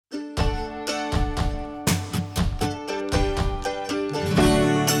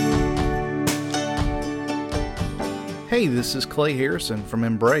Hey, this is Clay Harrison from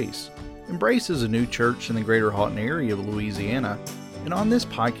Embrace. Embrace is a new church in the greater Houghton area of Louisiana, and on this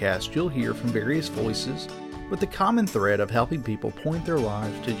podcast you'll hear from various voices with the common thread of helping people point their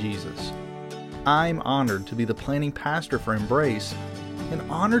lives to Jesus. I'm honored to be the planning pastor for Embrace and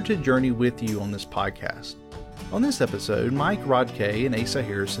honored to journey with you on this podcast. On this episode, Mike Rodkay and Asa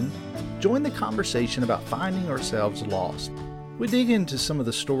Harrison join the conversation about finding ourselves lost. We dig into some of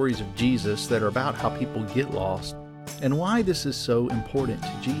the stories of Jesus that are about how people get lost and why this is so important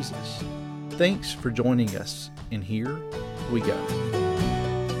to Jesus. Thanks for joining us, and here we go.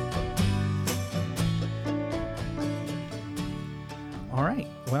 All right.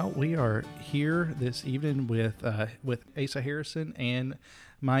 Well, we are here this evening with Asa Harrison and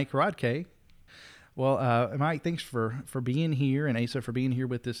Mike Rodkay. Well, Mike, thanks for being here, and Asa for being here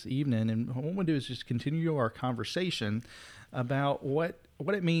with this evening. And what we'll do is just continue our conversation about what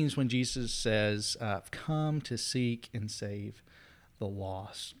it means when Jesus says, "Come to seek and save the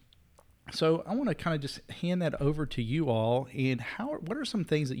lost." So I want to kind of just hand that over to you all. And what are some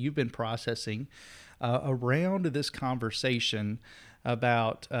things that you've been processing around this conversation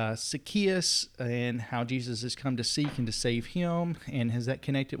about Zacchaeus and how Jesus has come to seek and to save him? And has that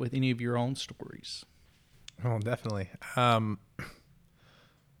connected with any of your own stories? Oh, definitely. Well,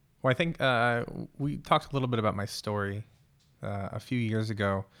 I think we talked a little bit about my story a few years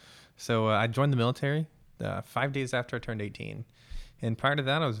ago. So I joined the military 5 days after I turned 18. And prior to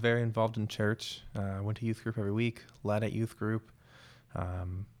that, I was very involved in church. Went to youth group every week, led at youth group.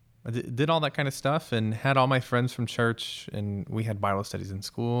 I did all that kind of stuff and had all my friends from church, and we had Bible studies in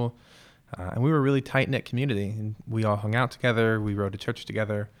school. And we were a really tight-knit community. And we all hung out together. We rode to church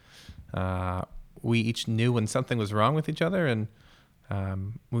together. We each knew when something was wrong with each other, and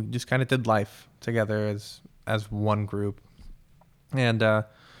we just kind of did life together as one group. And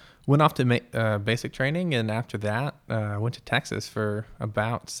went off to basic training, and after that, went to Texas for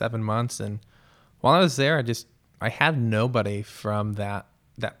about 7 months. And while I was there, I had nobody from that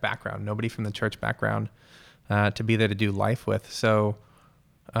background, nobody from the church background to be there to do life with. So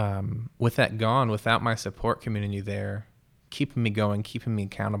with that gone, without my support community there, keeping me going, keeping me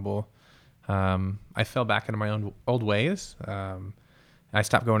accountable, I fell back into my own old ways. I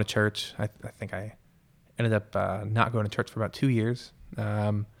stopped going to church. I think I ended up not going to church for about 2 years.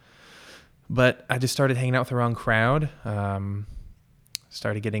 But I just started hanging out with the wrong crowd,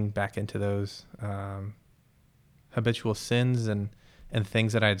 started getting back into those habitual sins and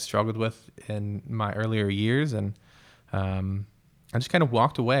things that I had struggled with in my earlier years. And I just kind of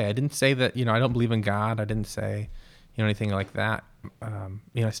walked away. I didn't say that, I don't believe in God. I didn't say, anything like that.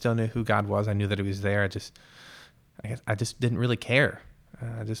 I still knew who God was. I knew that he was there. I just didn't really care.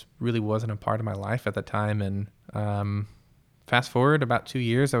 It just really wasn't a part of my life at the time. And fast forward about 2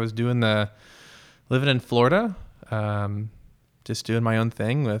 years, I was living in Florida, just doing my own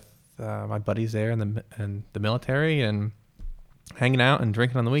thing with my buddies there in the military, and hanging out and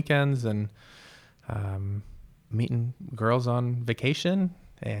drinking on the weekends, and meeting girls on vacation,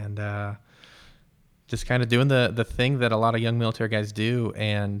 and just kind of doing the thing that a lot of young military guys do.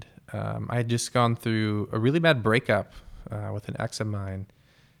 And I had just gone through a really bad breakup with an ex of mine,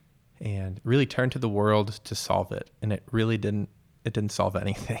 and really turned to the world to solve it. And it really didn't solve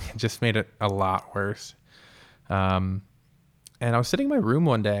anything. It just made it a lot worse. And I was sitting in my room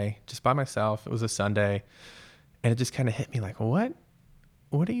one day just by myself. It was a Sunday, and it just kind of hit me like, what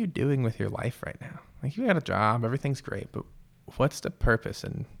are you doing with your life right now? Like, you got a job, everything's great, but what's the purpose?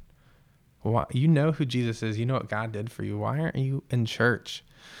 And why, you know who Jesus is, you know what God did for you. Why aren't you in church?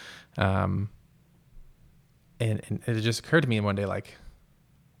 And it just occurred to me one day, like,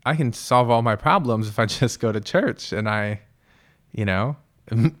 I can solve all my problems if I just go to church and I,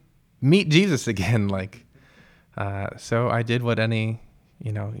 meet Jesus again. Like, so I did what any,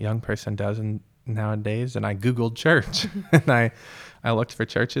 young person does nowadays, and I Googled church and I looked for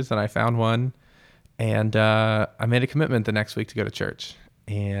churches, and I found one, and I made a commitment the next week to go to church,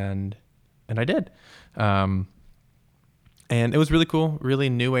 and I did. And it was really cool, really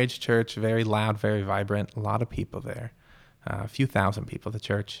new age church, very loud, very vibrant, a lot of people there. A few thousand people at the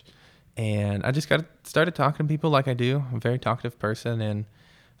church. And I just started talking to people like I do. I'm a very talkative person. And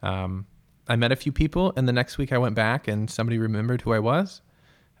I met a few people. And the next week I went back, and somebody remembered who I was.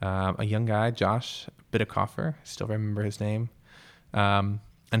 A young guy, Josh Bidekoffer. I still remember his name. And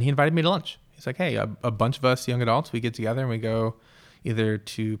he invited me to lunch. He's like, hey, a bunch of us young adults, we get together and we go either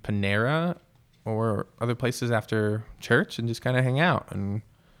to Panera or other places after church and just kind of hang out. And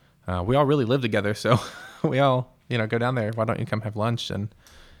we all really live together. So we all, go down there. Why don't you come have lunch? And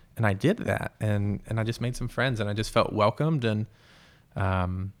I did that, and I just made some friends, and I just felt welcomed, and I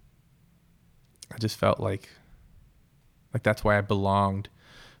just felt like Like that's why I belonged.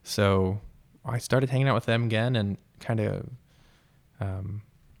 So I started hanging out with them again, and kind of,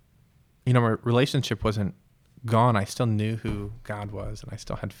 my relationship wasn't gone. I still knew who God was, and I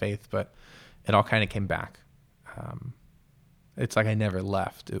still had faith, but it all kind of came back. It's like I never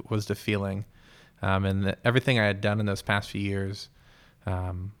left. It was the feeling. And everything I had done in those past few years,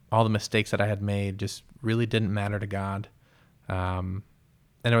 all the mistakes that I had made just really didn't matter to God. And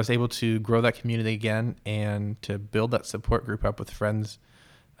I was able to grow that community again and to build that support group up with friends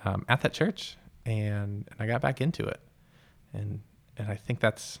at that church. And I got back into it. And I think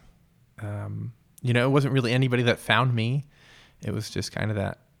that's, it wasn't really anybody that found me. It was just kind of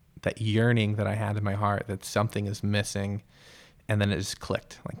that yearning that I had in my heart that something is missing. And then it just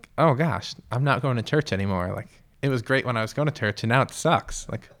clicked, like, oh gosh, I'm not going to church anymore. Like, it was great when I was going to church, and now it sucks.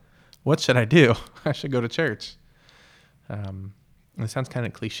 Like, what should I do? I should go to church. And it sounds kind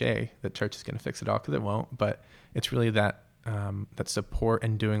of cliche that church is going to fix it all, because it won't. But it's really that support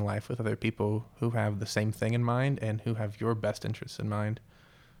and doing life with other people who have the same thing in mind and who have your best interests in mind.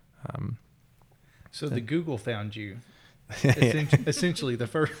 So the Google found you. Essentially,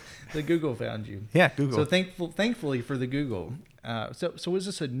 the Google found you. Yeah, Google. So thankfully for the Google. So was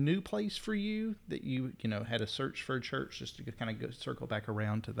this a new place for you that you had a search for a church, just to kind of circle back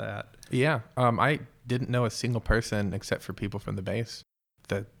around to that? Yeah. I didn't know a single person except for people from the base.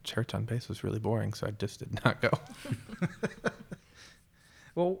 The church on base was really boring, so I just did not go.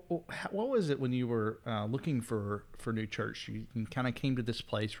 Well, what was it when you were looking for new church? You kind of came to this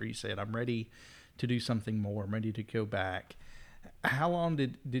place where you said, "I'm ready to do something more. I'm ready to go back." How long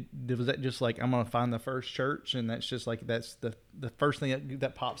did was that just like, I'm going to find the first church, and that's just like, that's the first thing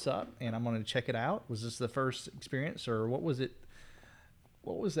that pops up, and I'm going to check it out? Was this the first experience, or what was it?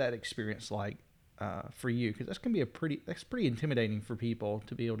 What was that experience like for you? Because that's pretty intimidating for people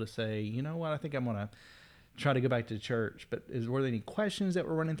to be able to say, you know what, I think I'm going to try to go back to church. But were there any questions that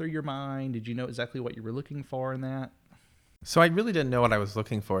were running through your mind? Did you know exactly what you were looking for in that? So I really didn't know what I was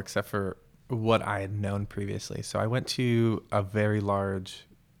looking for, except for what I had known previously. So I went to a very large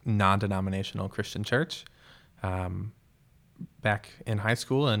non-denominational Christian church back in high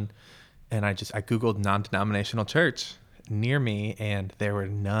school, and I Googled non-denominational church near me, and there were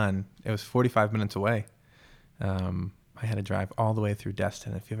none. It was 45 minutes away. I had to drive all the way through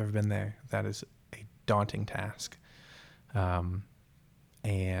Destin. If you've ever been there, that is a daunting task. And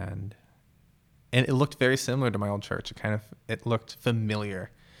it looked very similar to my old church. It looked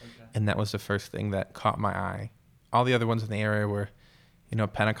familiar. And that was the first thing that caught my eye. All the other ones in the area were,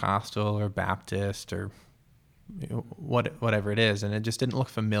 Pentecostal or Baptist or whatever it is. And it just didn't look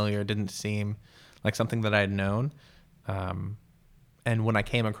familiar. It didn't seem like something that I had known. And when I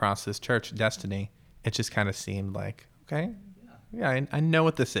came across this church, Destiny, it just kind of seemed like, okay, yeah, I know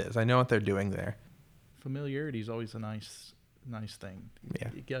what this is. I know what they're doing there. Familiarity is always a nice thing. Yeah.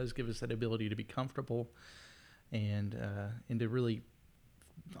 It does give us that ability to be comfortable and to really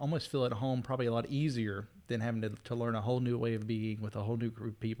almost feel at home, probably a lot easier than having to learn a whole new way of being with a whole new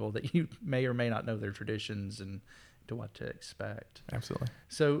group of people that you may or may not know their traditions and to what to expect. Absolutely.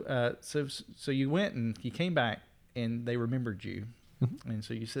 So so you went and you came back and they remembered you. Mm-hmm. And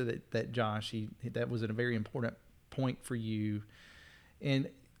so you said that Josh, that was a very important point for you. And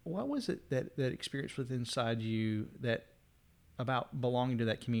what was it that experience was inside you that about belonging to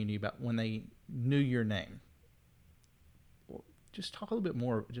that community, about when they knew your name? Just talk a little bit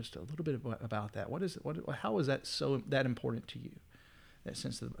more, just a little bit about that. What is it? How is that that important to you? That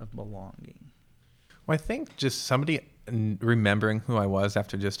sense of belonging. Well, I think just somebody remembering who I was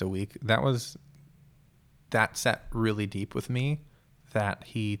after just a week, that sat really deep with me. That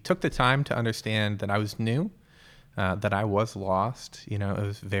he took the time to understand that I was new, that I was lost. It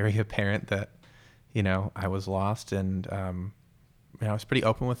was very apparent that, I was lost, and I was pretty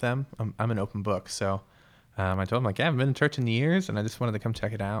open with them. I'm an open book, so. I told him, I haven't been to church in years, and I just wanted to come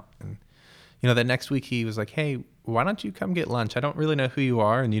check it out. And, that next week he was like, hey, why don't you come get lunch? I don't really know who you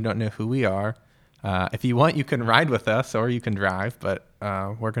are, and you don't know who we are. If you want, you can ride with us, or you can drive, but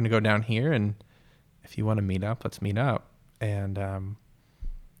we're going to go down here, and if you want to meet up, let's meet up. And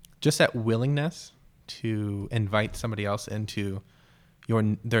just that willingness to invite somebody else into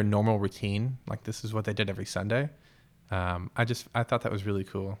their normal routine, like this is what they did every Sunday. I thought that was really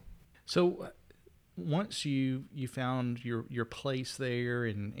cool. So once you found your place there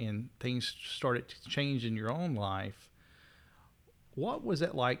and things started to change in your own life, what was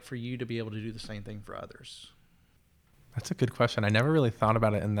it like for you to be able to do the same thing for others? That's a good question. I never really thought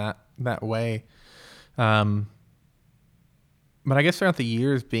about it in that way. But I guess throughout the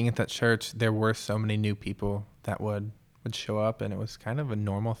years being at that church, there were so many new people that would show up, and it was kind of a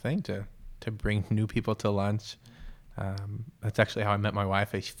normal thing to bring new people to lunch. That's actually how I met my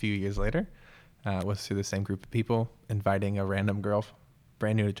wife a few years later. Was through the same group of people inviting a random girl,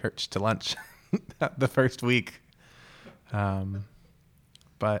 brand new to church, to lunch the first week.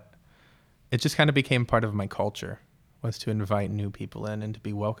 But it just kind of became part of my culture, was to invite new people in and to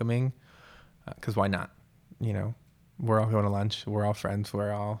be welcoming. Because why not? We're all going to lunch. We're all friends.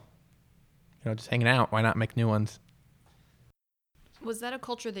 We're all, just hanging out. Why not make new ones? Was that a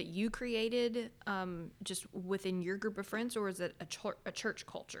culture that you created just within your group of friends, or was it a church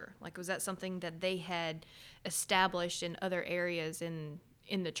culture? Like, was that something that they had established in other areas in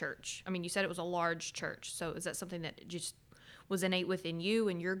the church? I mean, you said it was a large church, so is that something that just was innate within you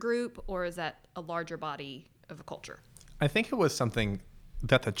and your group, or is that a larger body of a culture? I think it was something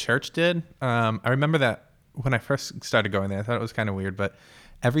that the church did. I remember that when I first started going there, I thought it was kind of weird, but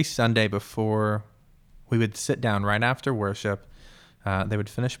every Sunday before we would sit down right after worship, they would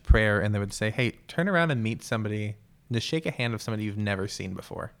finish prayer and they would say, hey, turn around and meet somebody, just shake a hand of somebody you've never seen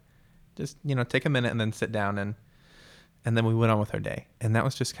before. Just, take a minute and then sit down, and then we went on with our day. And that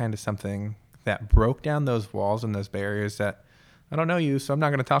was just kind of something that broke down those walls and those barriers that, I don't know you, so I'm not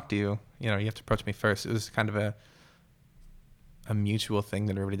going to talk to you. You have to approach me first. It was kind of a mutual thing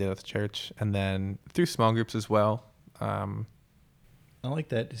that everybody did at the church. And then through small groups as well. I like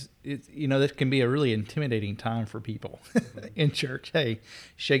that. This can be a really intimidating time for people in church. Hey,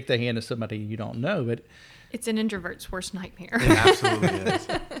 shake the hand of somebody you don't know, but it's an introvert's worst nightmare. It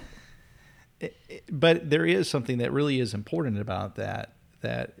absolutely is. But there is something that really is important about that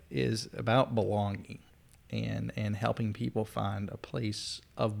is about belonging and helping people find a place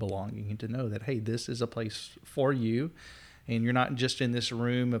of belonging, and to know that, hey, this is a place for you. And you're not just in this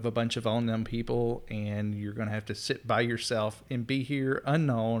room of a bunch of unknown people, and you're going to have to sit by yourself and be here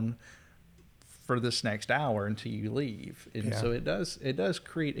unknown for this next hour until you leave. And so it does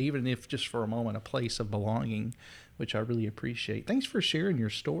create, even if just for a moment, a place of belonging, which I really appreciate. Thanks for sharing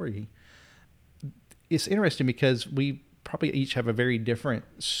your story. It's interesting because we probably each have a very different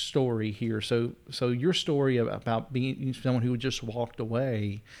story here. So your story about being someone who just walked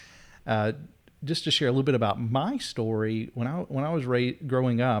away, just to share a little bit about my story, when I was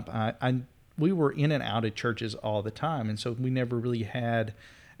growing up, we were in and out of churches all the time, and so we never really had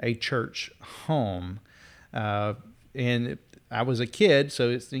a church home. And I was a kid,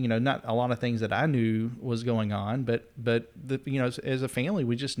 so it's not a lot of things that I knew was going on, but as a family,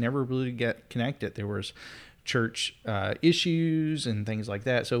 we just never really got connected. There was church issues and things like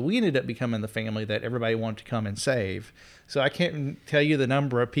that. So we ended up becoming the family that everybody wanted to come and save. So I can't tell you the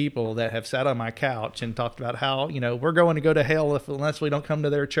number of people that have sat on my couch and talked about how, we're going to go to hell unless we don't come to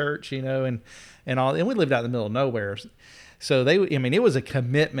their church, and all. And we lived out in the middle of nowhere. So it was a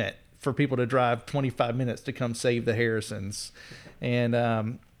commitment for people to drive 25 minutes to come save the Harrisons.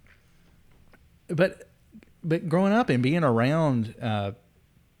 And, but growing up and being around,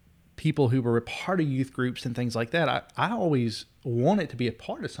 people who were a part of youth groups and things like that, I always wanted to be a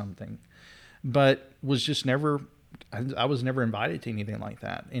part of something, but was just I was never invited to anything like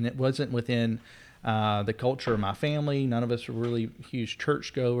that. And it wasn't within the culture of my family. None of us were really huge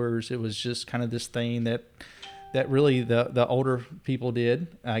churchgoers. It was just kind of this thing that really the older people did,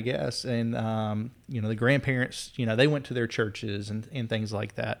 I guess. And, the grandparents, they went to their churches and things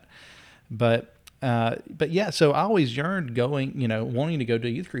like that. But yeah, so I always yearned wanting to go to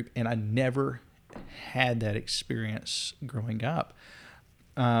a youth group, and I never had that experience growing up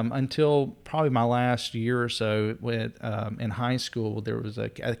until probably my last year or so. In high school, there was a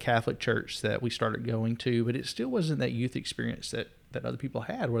Catholic church that we started going to, but it still wasn't that youth experience that other people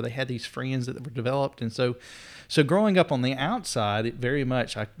had, where they had these friends that were developed. And so growing up on the outside, it very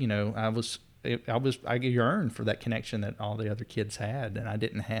much, I yearned for that connection that all the other kids had, and I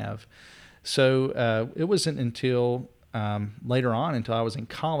didn't have. So it wasn't until later on, until I was in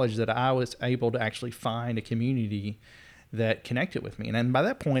college, that I was able to actually find a community that connected with me. And by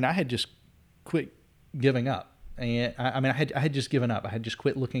that point, I had just quit giving up. And I had just given up. I had just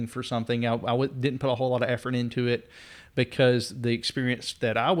quit looking for something. I didn't put a whole lot of effort into it, because the experience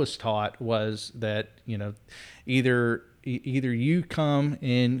that I was taught was that, either you come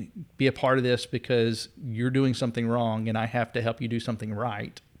and be a part of this because you're doing something wrong and I have to help you do something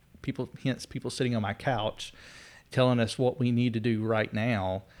right. People sitting on my couch telling us what we need to do right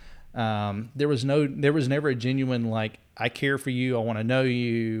now. There was never a genuine, I care for you. I want to know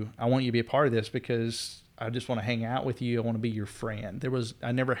you. I want you to be a part of this because I just want to hang out with you. I want to be your friend.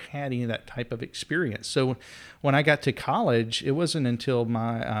 I never had any of that type of experience. So when I got to college, it wasn't until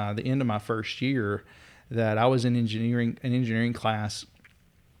the end of my first year that I was in an engineering class,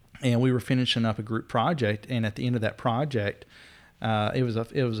 and we were finishing up a group project. And at the end of that project, it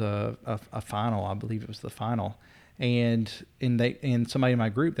was a final. I believe it was the final. and somebody in my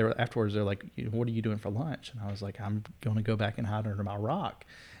group, they were afterwards, they're like, "What are you doing for lunch?" And I was like, "I'm going to go back and hide under my rock."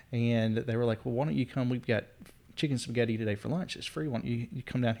 And they were like, "Well, why don't you come? We've got chicken spaghetti today for lunch. It's free. Why don't you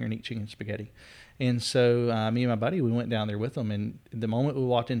come down here and eat chicken spaghetti?" And so me and my buddy, we went down there with them. And the moment we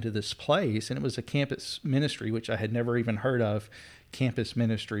walked into this place, and it was a campus ministry, which I had never even heard of, campus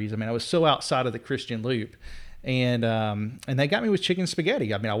ministries. I mean, I was so outside of the Christian loop. And they got me with chicken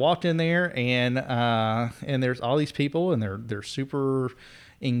spaghetti. I mean, I walked in there, and there's all these people, and they're super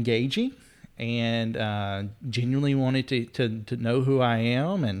engaging, and genuinely wanted to know who I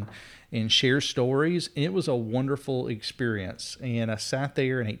am and share stories. It was a wonderful experience. And I sat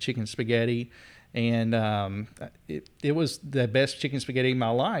there and ate chicken spaghetti, and it was the best chicken spaghetti in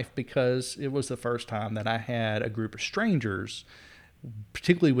my life, because it was the first time that I had a group of strangers,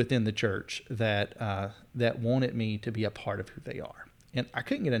 particularly within the church, that wanted me to be a part of who they are. And I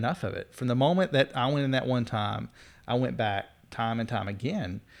couldn't get enough of it. From the moment that I went in that one time, I went back time and time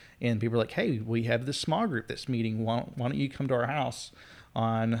again. And people were like, "Hey, we have this small group that's meeting. Why don't you come to our house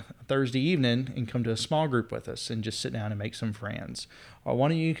on Thursday evening and come to a small group with us and just sit down and make some friends? Or why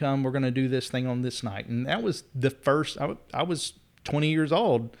don't you come? We're going to do this thing on this night." And that was the first. I was 20 years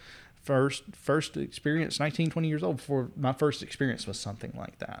old. First experience, 19, 20 years old, before my first experience was something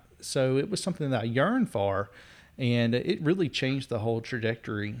like that. So it was something that I yearned for, and it really changed the whole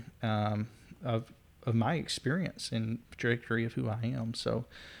trajectory of my experience and trajectory of who I am. So,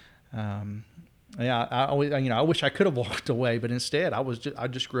 yeah, I always, I wish I could have walked away, but instead I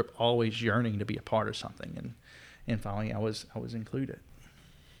just grew up always yearning to be a part of something, and finally I was included.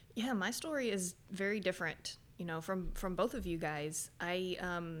 Yeah, my story is very different, from both of you guys.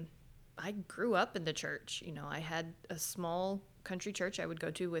 I grew up in the church. I had a small country church I would go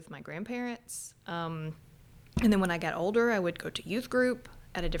to with my grandparents. And then when I got older, I would go to youth group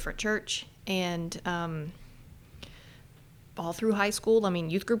at a different church. And all through high school,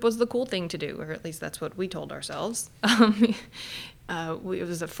 youth group was the cool thing to do, or at least that's what we told ourselves. It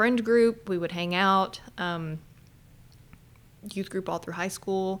was a friend group. We would hang out. Youth group all through high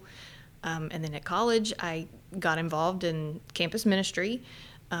school. And then at college, I got involved in campus ministry.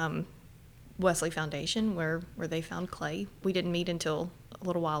 Wesley Foundation, where they found Clay. We didn't meet until a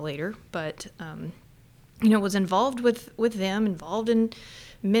little while later, but was involved with them, involved in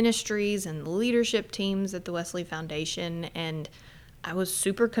ministries and leadership teams at the Wesley Foundation, and I was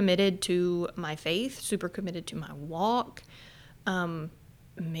super committed to my faith, super committed to my walk.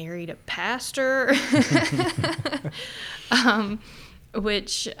 Married a pastor,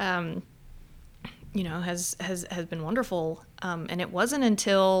 which has been wonderful. And it wasn't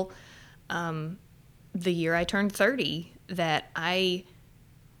until the year I turned 30 that I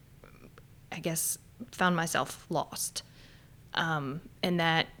guess found myself lost. And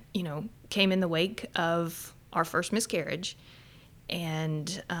that, came in the wake of our first miscarriage.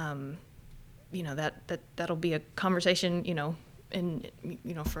 And, that'll be a conversation,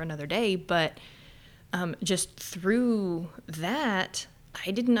 for another day. But just through that,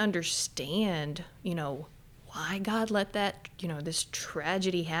 I didn't understand, why God let that, this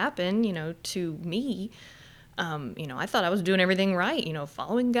tragedy happen, to me. I thought I was doing everything right,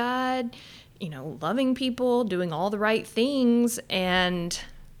 following God, loving people, doing all the right things. And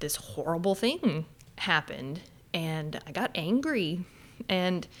this horrible thing happened, and I got angry,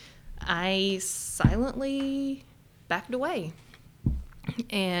 and I silently backed away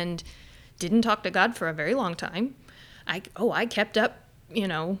and didn't talk to God for a very long time. I kept up,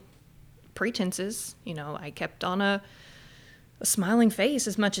 pretenses. I kept on a smiling face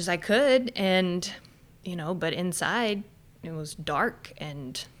as much as I could, and but inside it was dark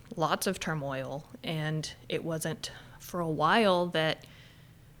and lots of turmoil. And it wasn't for a while that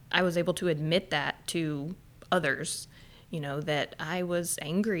I was able to admit that to others, that I was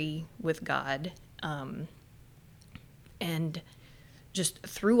angry with God. And just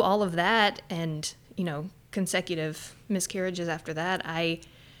through all of that and, consecutive miscarriages after that, I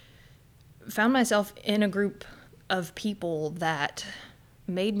found myself in a group of people that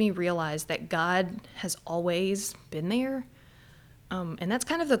made me realize that God has always been there. And that's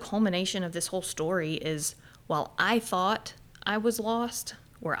kind of the culmination of this whole story is, while I thought I was lost,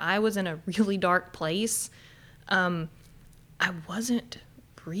 where I was in a really dark place, I wasn't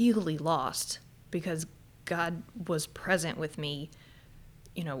really lost, because God was present with me.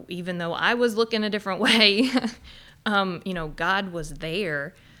 Even though I was looking a different way, God was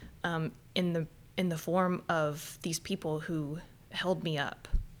there in the form of these people who held me up,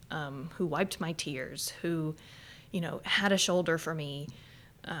 who wiped my tears, who, had a shoulder for me,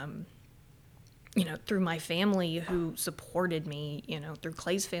 through my family who supported me, through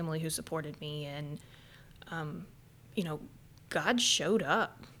Clay's family who supported me, and God showed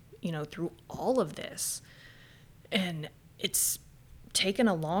up, through all of this. And it's taken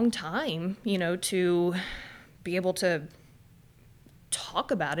a long time, to be able to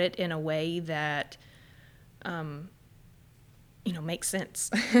talk about it in a way that, makes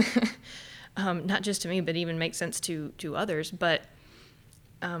sense. Not just to me, but even makes sense to others. But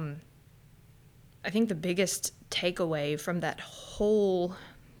I think the biggest takeaway from that whole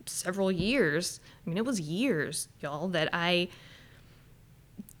several years, it was years, y'all, that I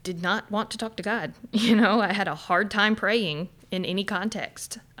did not want to talk to God. I had a hard time praying in any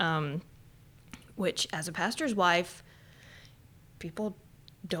context, which as a pastor's wife, people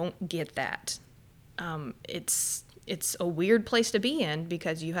don't get that. It's a weird place to be in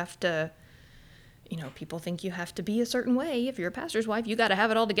because you have to, people think you have to be a certain way. If you're a pastor's wife, you got to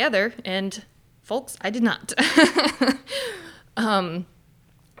have it all together. And folks, I did not.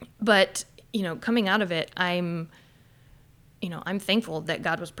 But, coming out of it, I'm thankful that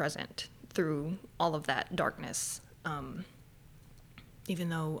God was present through all of that darkness. Even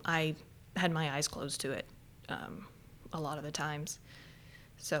though I had my eyes closed to it, a lot of the times.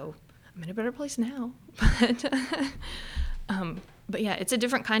 So I'm in a better place now, but yeah, it's a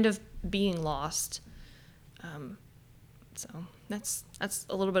different kind of being lost. So that's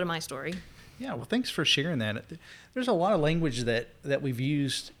a little bit of my story. Yeah, well, thanks for sharing that. There's a lot of language that we've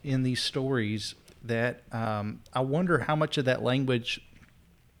used in these stories that I wonder how much of that language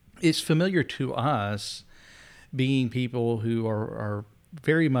is familiar to us, being people who are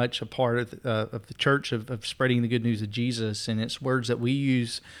very much a part of the church of spreading the good news of Jesus, and it's words that we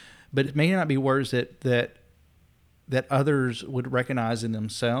use, but it may not be words that others would recognize in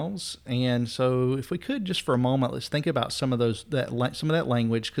themselves. And so if we could just for a moment, let's think about some of that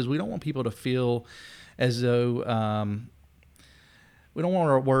language, because we don't want people to feel as though we don't want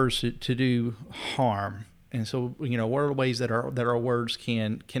our words to do harm. And so, what are the ways that our words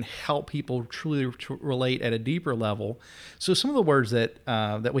can help people truly relate at a deeper level? So some of the words that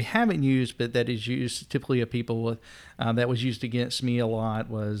we haven't used, but that is used typically of people with, that was used against me a lot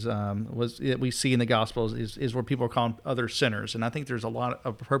was that we see in the Gospels is where people are calling others sinners. And I think there's a lot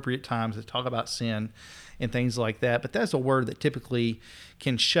of appropriate times to talk about sin and things like that. But that's a word that typically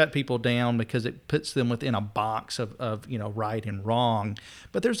can shut people down because it puts them within a box of right and wrong.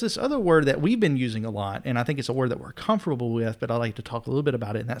 But there's this other word that we've been using a lot, and I think it's a word that we're comfortable with, but I'd like to talk a little bit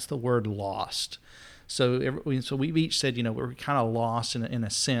about it, and that's the word lost. So we've each said, we're kind of lost in a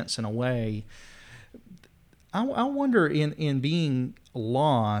sense, in a way. I wonder in being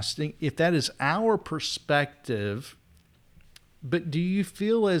lost, if that is our perspective. But do you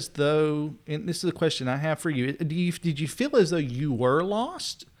feel as though, and this is a question I have for you, did you feel as though you were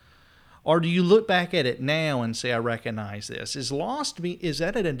lost? Or do you look back at it now and say, I recognize this? Is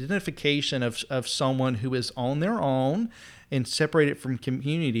that an identification of someone who is on their own and separated from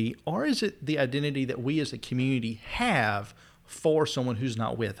community? Or is it the identity that we as a community have for someone who's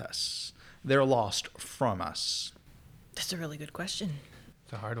not with us? They're lost from us. That's a really good question.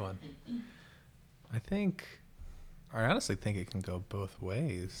 It's a hard one. I honestly think it can go both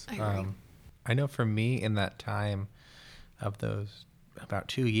ways. I agree. I know for me in that time of those about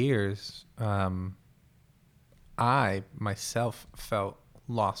 2 years, I myself felt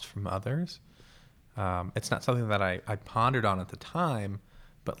lost from others. It's not something that I pondered on at the time,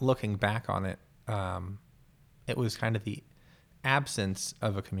 but looking back on it, it was kind of the absence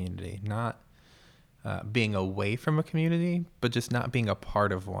of a community, not being away from a community, but just not being a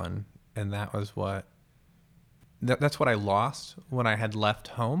part of one. And that was that's what I lost when I had left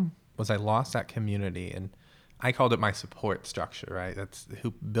home, was I lost that community. And I called it my support structure, right? That's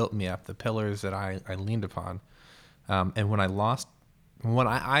who built me up, the pillars that I leaned upon. And when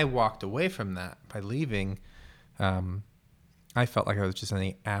I walked away from that by leaving, I felt like I was just in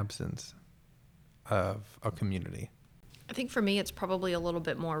the absence of a community. I think for me, it's probably a little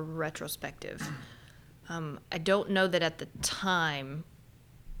bit more retrospective. I don't know that at the time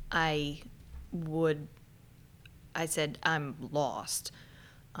I said I'm lost.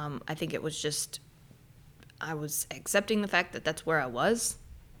 I think it was just, I was accepting the fact that that's where I was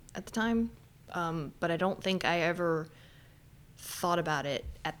at the time. But I don't think I ever thought about it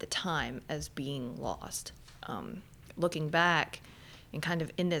at the time as being lost. Looking back and kind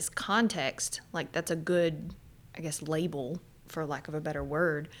of in this context, like that's a good, I guess, label, for lack of a better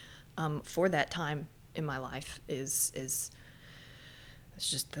word, for that time in my life is it's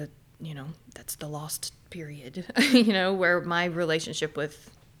just that's the lost period, where my relationship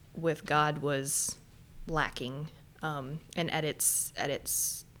with God was lacking, and at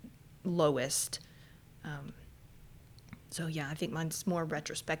its lowest. So yeah, I think mine's more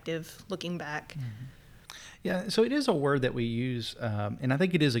retrospective, looking back. Yeah, so it is a word that we use, and I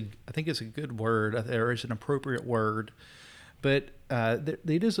think it's a good word. There is an appropriate word, but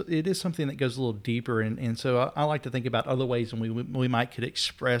it is something that goes a little deeper, and so I like to think about other ways and we might could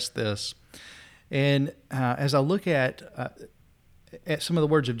express this. And as I look at some of the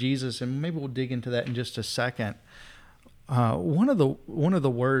words of Jesus, and maybe we'll dig into that in just a second. One of the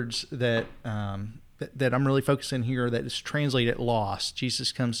words that I'm really focusing here that is translated lost.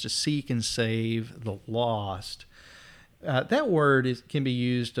 Jesus comes to seek and save the lost. That word can be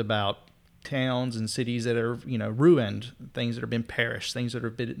used about towns and cities that are ruined, things that have been perished, things that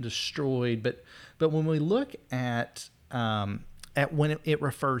have been destroyed. But when we look at when it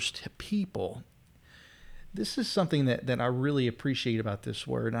refers to people, this is something that I really appreciate about this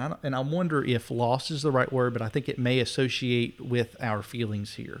word. And I wonder if lost is the right word, but I think it may associate with our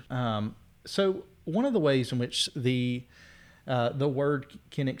feelings here. So one of the ways in which the word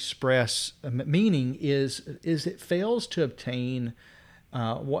can express meaning is it fails to obtain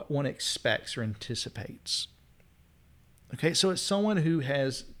what one expects or anticipates. Okay, so it's someone who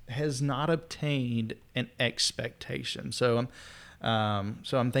has not obtained an expectation. So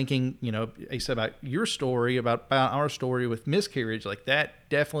I'm thinking, Asa, about your story, about our story with miscarriage, like that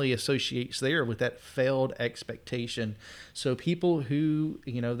definitely associates there with that failed expectation. So people who,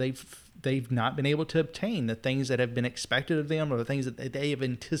 they've not been able to obtain the things that have been expected of them or the things that they have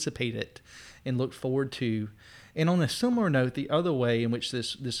anticipated and looked forward to. And on a similar note, the other way in which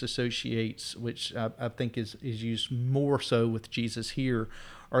this associates, which I think is used more so with Jesus here,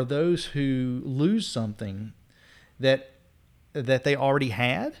 are those who lose something that they already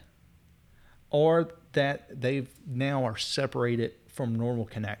had, or that they've now are separated from normal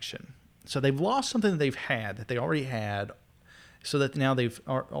connection. So they've lost something that they've had, that they already had, so that now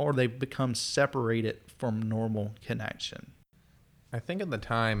they've become separated from normal connection. I think at the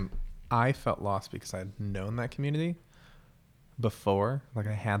time I felt lost because I'd known that community before, like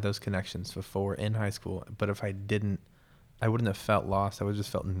I had those connections before in high school. But if I didn't, I wouldn't have felt lost. I would have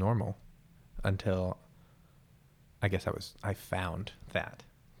just felt normal until I guess I found that,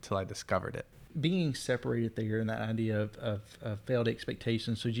 till I discovered it. Being separated there and that idea of failed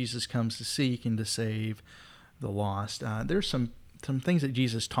expectations. So Jesus comes to seek and to save the lost. There's some things that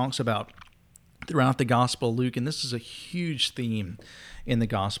Jesus talks about throughout the Gospel of Luke, and this is a huge theme in the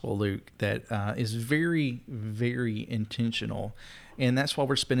Gospel of Luke that is very, very intentional. And that's why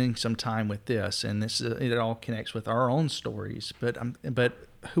we're spending some time with this. And it all connects with our own stories. But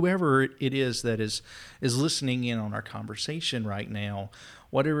whoever it is that is listening in on our conversation right now,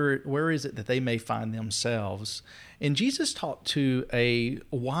 where is it that they may find themselves? And Jesus talked to a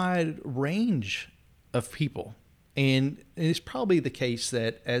wide range of people. And it's probably the case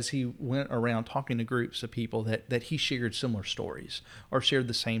that as he went around talking to groups of people that he shared similar stories or shared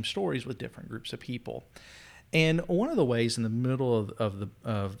the same stories with different groups of people. And one of the ways in the middle of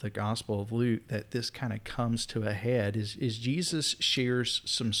the Gospel of Luke that this kind of comes to a head is Jesus shares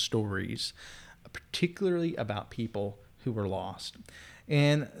some stories, particularly about people who were lost.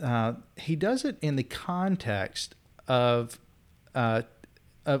 And he does it in the context of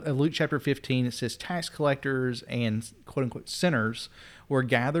Luke chapter 15. It says tax collectors and quote unquote sinners were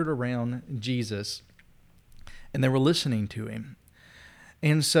gathered around Jesus and they were listening to him.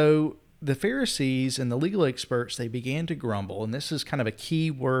 And so the Pharisees and the legal experts, they began to grumble. And this is kind of a key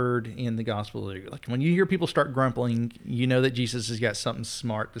word in the Gospel of Luke. Like when you hear people start grumbling, you know that Jesus has got something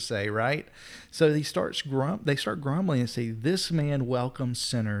smart to say, right? So they start grumbling and say, this man welcomes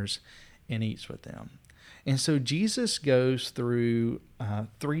sinners and eats with them. And so Jesus goes through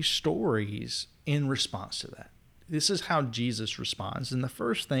 3 stories in response to that. This is how Jesus responds. And the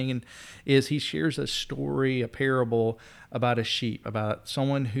first thing is he shares a story, a parable about a sheep, about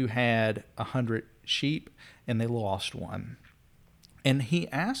someone who had 100 sheep and they lost one. And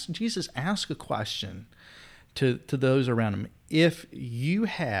Jesus asked a question to those around him. If you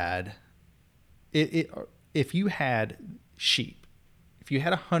had sheep, if you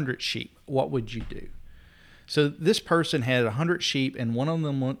had 100 sheep, what would you do? So this person had 100 sheep and one of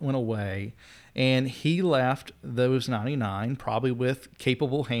them went away, and he left those 99, probably with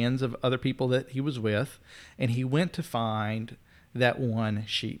capable hands of other people that he was with, and he went to find that one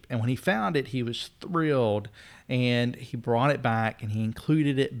sheep. And when he found it, he was thrilled, and he brought it back and he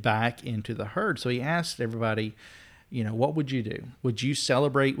included it back into the herd. So he asked everybody, what would you do? Would you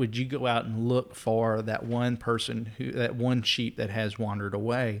celebrate? Would you go out and look for that one that one sheep that has wandered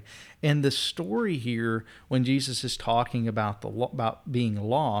away? And the story here, when Jesus is talking about being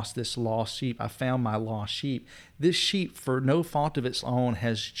lost, this lost sheep, I found my lost sheep. This sheep, for no fault of its own,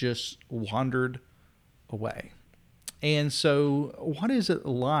 has just wandered away. And so, what is it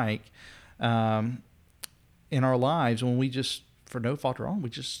like in our lives when we just, for no fault of our own, we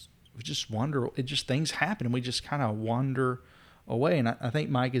just wander. It just, things happen and we just kind of wander away. And I think,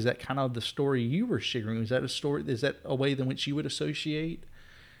 Mike, is that kind of the story you were sharing? Is that a story? Is that a way in which you would associate?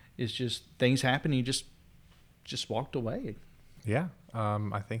 Is just things happen and you just walked away? Yeah.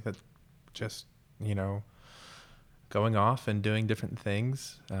 I think that just, going off and doing different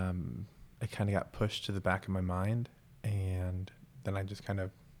things, it kind of got pushed to the back of my mind, and then I just kind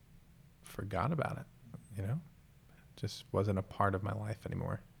of forgot about it, just wasn't a part of my life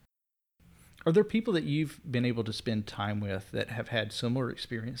anymore. Are there people that you've been able to spend time with that have had similar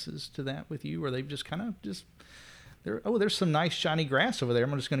experiences to that with you, where they've just kind of there's some nice shiny grass over there,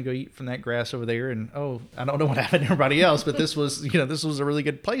 I'm just going to go eat from that grass over there, and I don't know what happened to everybody else, but this was a really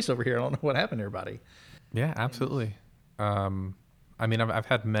good place over here. I don't know what happened to everybody. Yeah, absolutely. I've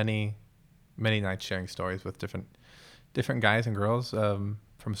had many nights sharing stories with different guys and girls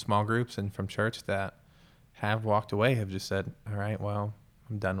from small groups and from church that have walked away, have just said, all right, well,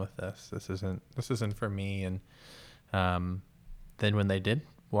 I'm done with this. This isn't for me. And then when they did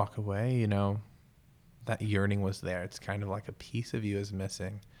walk away, that yearning was there. It's kind of like a piece of you is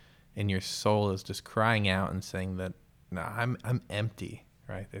missing, and your soul is just crying out and saying that, no, I'm empty,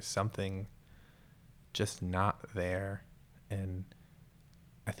 right? There's something just not there. And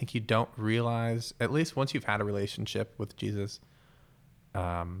I think you don't realize, at least once you've had a relationship with Jesus,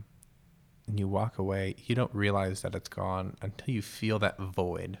 and you walk away, you don't realize that it's gone until you feel that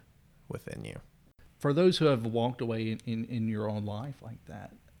void within you. For those who have walked away in your own life like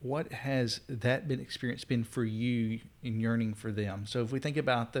that, what has that experience been for you in yearning for them? So if we think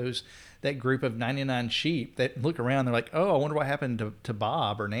about that group of 99 sheep that look around, they're like, oh, I wonder what happened to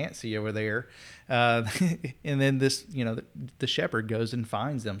Bob or Nancy over there. And then the shepherd goes and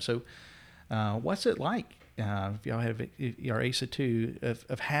finds them. So what's it like, if y'all have your Asa too,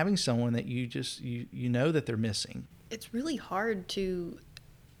 of having someone that you just, you know that they're missing? It's really hard to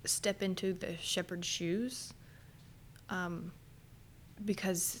step into the shepherd's shoes.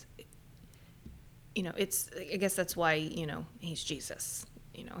 Because, I guess that's why, he's Jesus.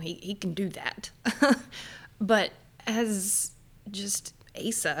 He can do that. But as just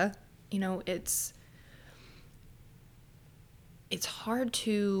Asa, it's hard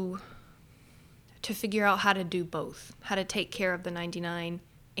to figure out how to do both, how to take care of the 99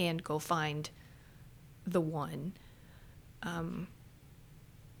 and go find the one. I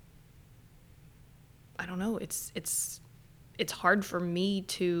don't know. It's hard for me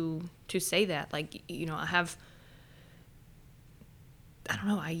to say that. Like,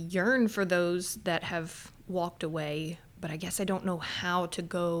 I yearn for those that have walked away, but I guess I don't know how to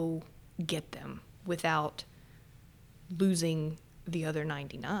go get them without losing the other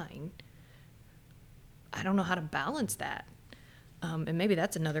 99. I don't know how to balance that. And maybe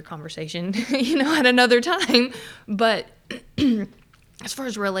that's another conversation, at another time. But as far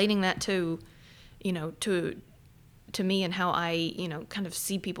as relating that to me and how I, kind of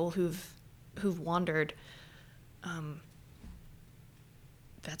see people who've wandered,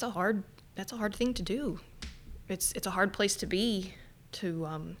 that's a hard thing to do. It's a hard place to be,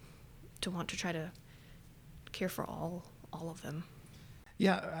 to want to try to care for all of them.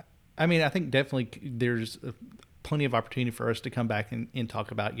 Yeah. I think definitely there's plenty of opportunity for us to come back and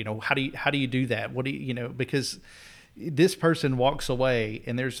talk about, how do you do that? What do you, because this person walks away,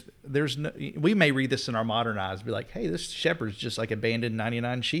 and there's no, we may read this in our modern eyes, be like, hey, this shepherd's just like abandoned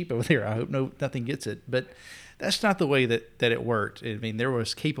 99 sheep over there. I hope nothing gets it. But that's not the way that it worked. I mean, there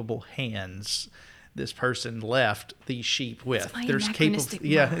was capable hands this person left these sheep with. There's capable,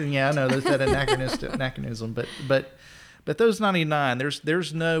 I know there's that anachronism, but those 99,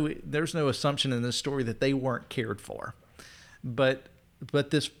 there's no assumption in this story that they weren't cared for, but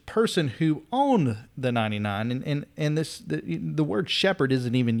this person who owned the 99, and the word shepherd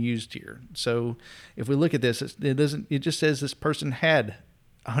isn't even used here. So if we look at this, it just says this person had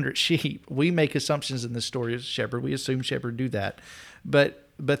 100 sheep. We make assumptions in this story as shepherd. We assume shepherd do that, but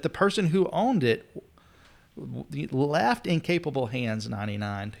the person who owned it left in capable hands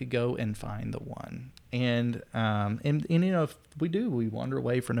 99 to go and find the one. And if we wander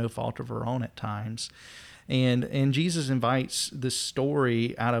away for no fault of our own at times. And Jesus invites this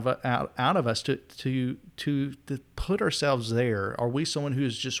story out of us to put ourselves there. Are we someone who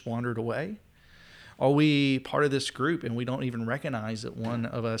has just wandered away? Are we part of this group and we don't even recognize that one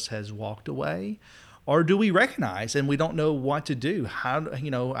of us has walked away? Or do we recognize and we don't know what to do?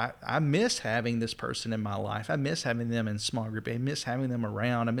 I miss having this person in my life. I miss having them in small group. I miss having them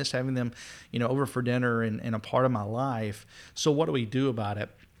around. I miss having them, over for dinner and a part of my life. So what do we do about it?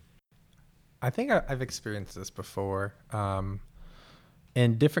 I think I've experienced this before.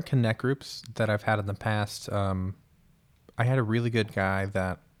 in different connect groups that I've had in the past, I had a really good guy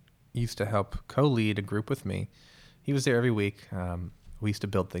that used to help co-lead a group with me. He was there every week. We used to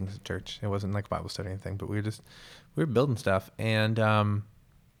build things at church. It wasn't like Bible study or anything, but we were building stuff. And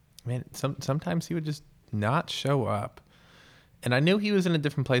man, sometimes he would just not show up. And I knew he was in a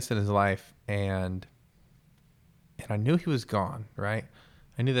different place in his life, and I knew he was gone, right?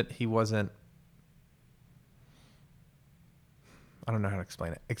 I knew that he wasn't, I don't know how to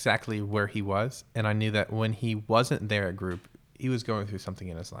explain it, exactly where he was. And I knew that when he wasn't there at group, he was going through something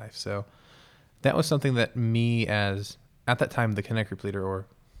in his life. So that was something that me as, at that time, the Connect Group leader, or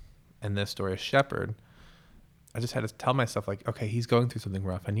in this story, a shepherd, I just had to tell myself, like, okay, he's going through something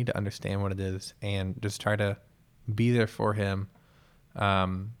rough. I need to understand what it is and just try to be there for him.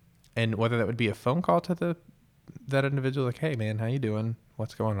 And whether that would be a phone call to that individual, like, hey, man, how you doing?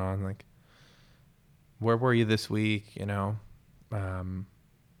 What's going on? Like, where were you this week? You know,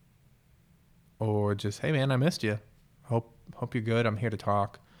 or just, hey, man, I missed you. Hope you're good. I'm here to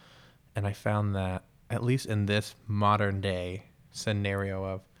talk. And I found that, at least in this modern day scenario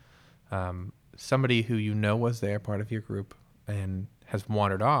of somebody who you know was there, part of your group, and has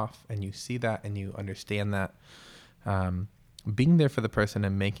wandered off, and you see that and you understand that, being there for the person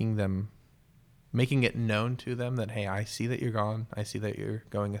and making it known to them that, hey, I see that you're gone. I see that you're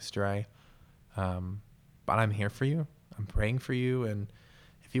going astray. But I'm here for you. I'm praying for you. And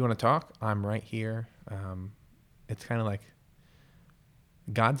if you want to talk, I'm right here. It's kind of like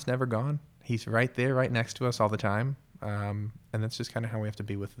God's never gone. He's right there, right next to us all the time. And that's just kind of how we have to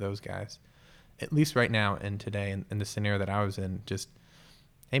be with those guys. At least right now and today in the scenario that I was in, just,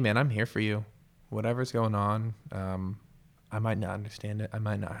 hey, man, I'm here for you. Whatever's going on, I might not understand it. I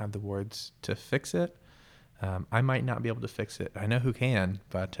might not have the words to fix it. I might not be able to fix it. I know who can,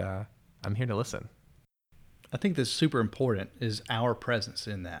 but I'm here to listen. I think that's super important, is our presence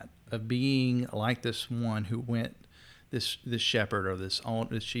in that, of being like this one who went, this shepherd or this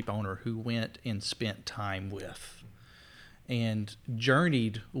sheep owner who went and spent time with and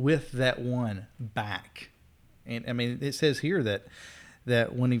journeyed with that one back. And I mean, it says here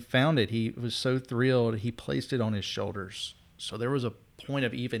that when he found it, he was so thrilled, he placed it on his shoulders. So there was a point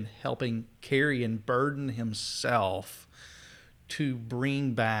of even helping carry and burden himself to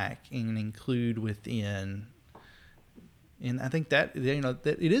bring back and include within. And I think that,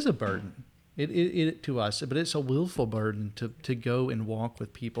 that it is a burden. It to us, but it's a willful burden to go and walk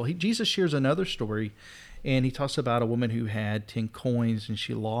with people. Jesus shares another story, and he talks about a woman who had 10 coins and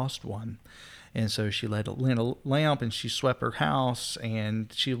she lost one. And so she lit a lamp and she swept her house,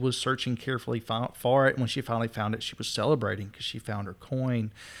 and she was searching carefully for it. And when she finally found it, she was celebrating because she found her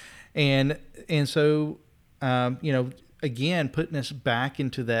coin. And so, again, putting us back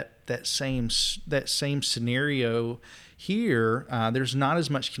into that same scenario here, there's not as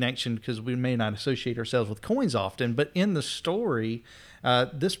much connection because we may not associate ourselves with coins often. But in the story,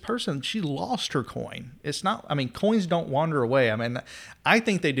 this person, she lost her coin. It's not, I mean, coins don't wander away. I mean, I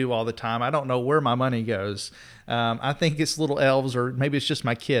think they do all the time. I don't know where my money goes. I think it's little elves, or maybe it's just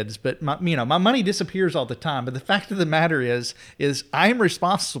my kids, but my money disappears all the time. But the fact of the matter is I'm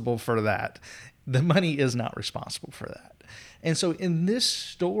responsible for that. The money is not responsible for that. And so in this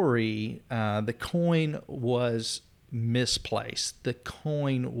story, the coin was misplaced. The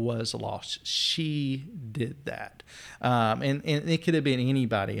coin was lost. She did that. And it could have been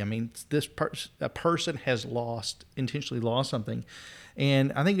anybody. I mean, a person has intentionally lost something.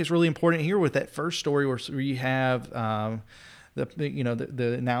 And I think it's really important here with that first story where you have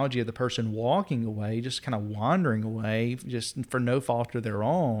the analogy of the person walking away, just kind of wandering away, just for no fault of their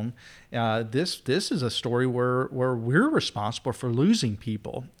own. This is a story where we're responsible for losing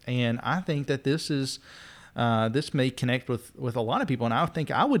people. And I think that this may connect with a lot of people, and I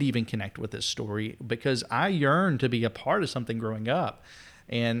think I would even connect with this story because I yearned to be a part of something growing up,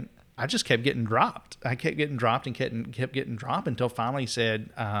 and I just kept getting dropped. I kept getting dropped and kept getting dropped until finally said,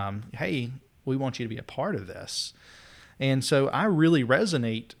 hey, we want you to be a part of this. And so I really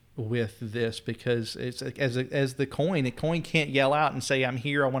resonate with this because it's as the coin can't yell out and say, I'm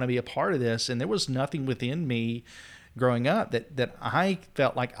here, I want to be a part of this. And there was nothing within me growing up that I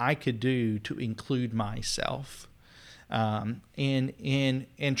felt like I could do to include myself. In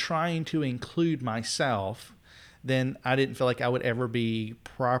trying to include myself, then I didn't feel like I would ever be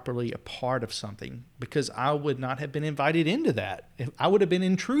properly a part of something because I would not have been invited into that. I would have been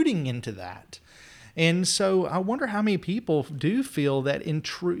intruding into that. And so I wonder how many people do feel that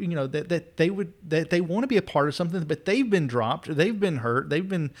that they want to be a part of something, but they've been dropped, they've been hurt, they've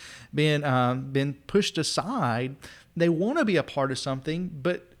been pushed aside. They want to be a part of something,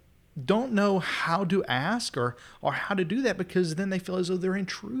 but don't know how to ask or how to do that, because then they feel as though they're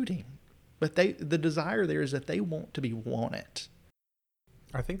intruding. But the desire there is that they want to be wanted.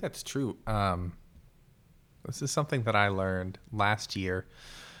 I think that's true. This is something that I learned last year.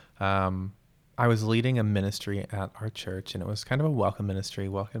 I was leading a ministry at our church, and it was kind of a welcome ministry,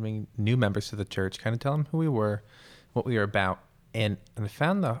 welcoming new members to the church, kind of telling them who we were, what we were about. And I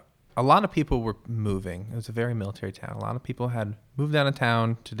found a lot of people were moving. It was a very military town. A lot of people had moved out of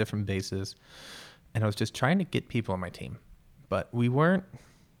town to different bases. And I was just trying to get people on my team. But we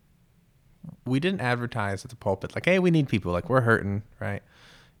didn't advertise at the pulpit like, hey, we need people, like we're hurting, right?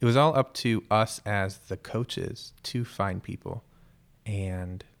 It was all up to us as the coaches to find people.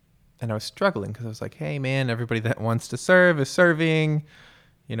 And I was struggling because I was like, hey, man, everybody that wants to serve is serving.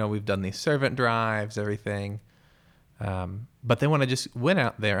 You know, we've done these servant drives, everything. But then when I just went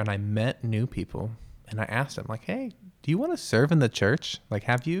out there and I met new people and I asked them like, hey, do you want to serve in the church? Like,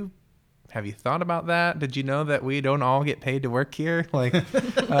 have you thought about that? Did you know that we don't all get paid to work here? Like,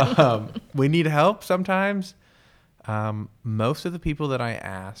 we need help sometimes. Most of the people that I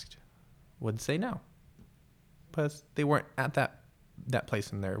asked would say no, because they weren't at that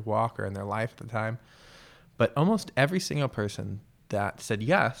place in their walk or in their life at the time. But almost every single person that said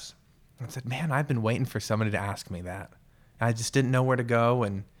yes, I said, man, I've been waiting for somebody to ask me that. I just didn't know where to go,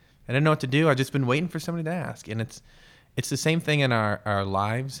 and I didn't know what to do. I've just been waiting for somebody to ask. And it's the same thing in our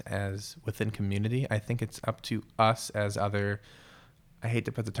lives as within community. I think it's up to us as other, I hate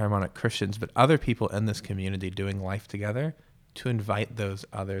to put the term on it, Christians, but other people in this community doing life together to invite those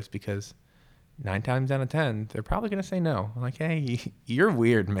others, because 9 times out of 10, they're probably going to say no. I'm like, hey, you're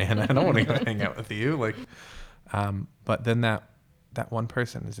weird, man. I don't want to go hang out with you. Like, but then that one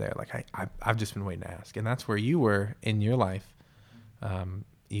person is there. Like, I've just been waiting to ask. And that's where you were in your life.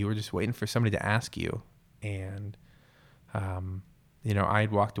 You were just waiting for somebody to ask you. And, I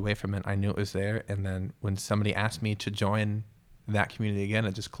had walked away from it. I knew it was there. And then when somebody asked me to join that community again,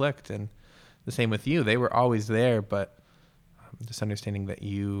 it just clicked. And the same with you. They were always there, but just understanding that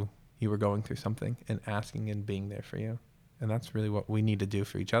you were going through something and asking and being there for you. And that's really what we need to do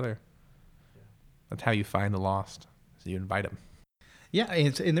for each other. That's how you find the lost, is you invite them. Yeah,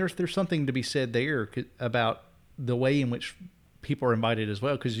 and there's something to be said there about the way in which people are invited as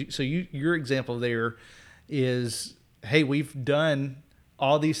well. Because your example there is, hey, we've done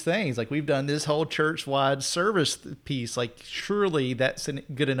all these things. Like, we've done this whole church-wide service piece. Like, surely that's a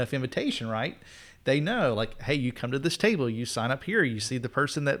good enough invitation, right? They know, like, hey, you come to this table, you sign up here, you see the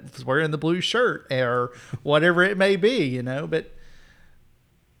person that's wearing the blue shirt or whatever it may be,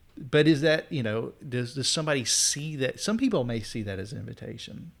 But is that, does somebody see that? Some people may see that as an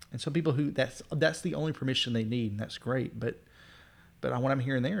invitation, and some people who that's the only permission they need, and that's great. But what I'm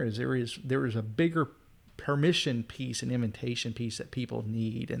hearing there is there is a bigger permission piece and invitation piece that people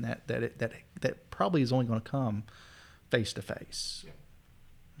need, and that probably is only going to come face to face.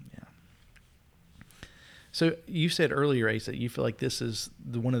 Yeah. So you said earlier, Ace, that you feel like this is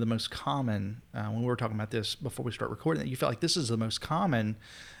one of the most common. When we were talking about this before we start recording, that you feel like this is the most common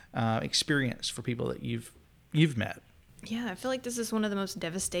experience for people that you've met. Yeah, I feel like this is one of the most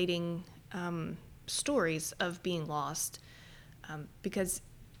devastating stories of being lost, because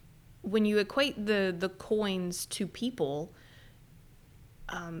when you equate the coins to people,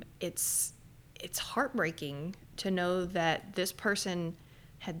 it's heartbreaking to know that this person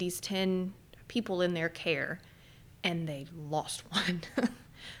had these 10 people in their care and they lost one.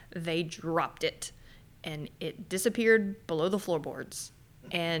 They dropped it and it disappeared below the floorboards.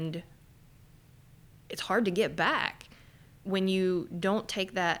 And it's hard to get back when you don't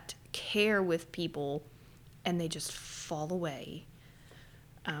take that care with people and they just fall away.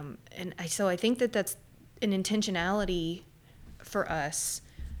 So I think that's an intentionality for us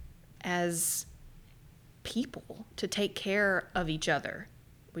as people to take care of each other.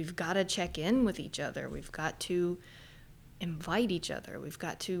 We've got to check in with each other. We've got to invite each other. We've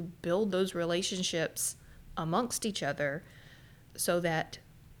got to build those relationships amongst each other so that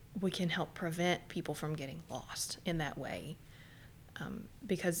we can help prevent people from getting lost in that way.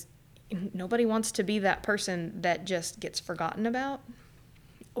 Because nobody wants to be that person that just gets forgotten about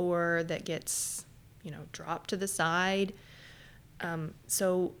or that gets, dropped to the side.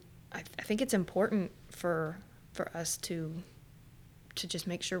 So I think it's important for us to just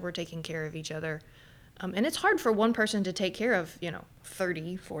make sure we're taking care of each other. And it's hard for one person to take care of,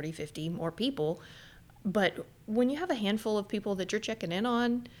 30, 40, 50 more people. But when you have a handful of people that you're checking in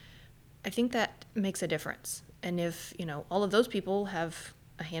on, I think that makes a difference. And if, all of those people have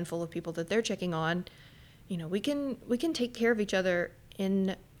a handful of people that they're checking on, we can take care of each other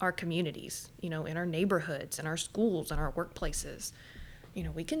in our communities, in our neighborhoods, in our schools, in our workplaces.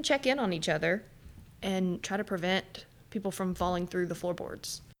 we can check in on each other and try to prevent people from falling through the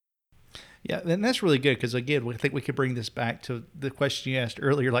floorboards. Yeah, and that's really good because, again, I think we could bring this back to the question you asked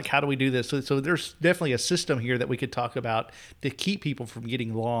earlier, like, how do we do this? So there's definitely a system here that we could talk about to keep people from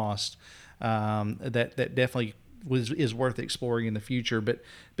getting lost, that definitely is worth exploring in the future. But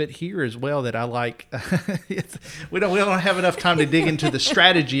here as well that I like, we don't have enough time to dig into the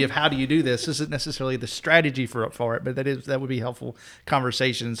strategy of how do you do this. This isn't necessarily the strategy for it, but that would be helpful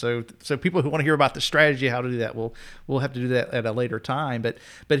conversation. So people who want to hear about the strategy, how to do that, we'll have to do that at a later time.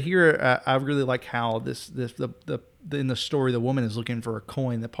 But here I really like how in the story the woman is looking for a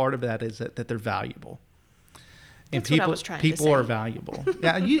coin. The part of that is that they're valuable. And That's what I was trying to people say. are valuable.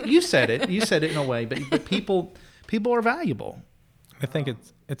 Yeah, you said it. You said it in a way, but people are valuable. I think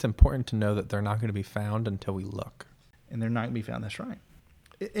it's important to know that they're not going to be found until we look. And they're not going to be found. That's right.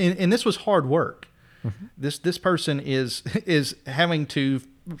 And this was hard work. Mm-hmm. This person is having to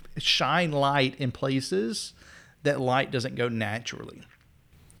shine light in places that light doesn't go naturally.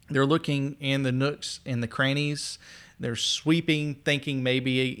 They're looking in the nooks and the crannies. They're sweeping, thinking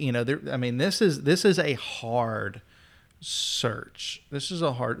maybe, this is a hard search. This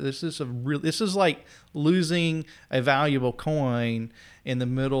is like losing a valuable coin in the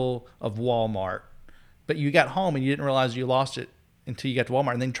middle of Walmart. But you got home and you didn't realize you lost it until you got to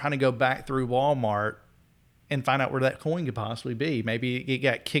Walmart, and then trying to go back through Walmart and find out where that coin could possibly be. Maybe it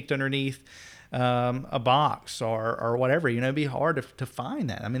got kicked underneath a box or whatever. It'd be hard to find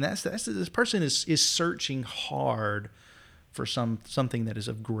that. I mean, this person is searching hard for something that is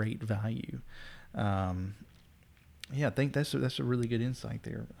of great value. Yeah, I think that's a really good insight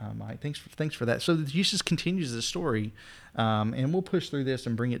there, Mike. Thanks for that. So Jesus continues the story, and we'll push through this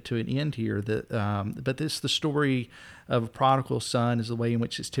and bring it to an end here. But the story of a prodigal son is the way in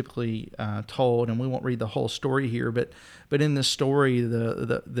which it's typically told, and we won't read the whole story here. But in the story,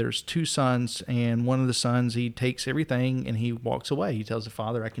 there's two sons, and one of the sons, he takes everything and he walks away. He tells the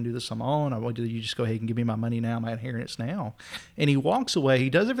father, "I can do this on my own. I want you just go ahead and give me my money now, my inheritance now." And he walks away. He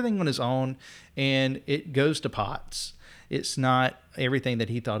does everything on his own, and it goes to pots. It's not everything that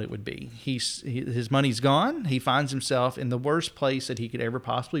he thought it would be. His money's gone. He finds himself in the worst place that he could ever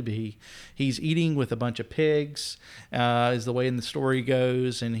possibly be. He's eating with a bunch of pigs, is the way in the story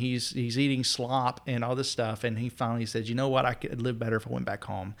goes, and he's eating slop and all this stuff. And he finally says, "You know what? I could live better if I went back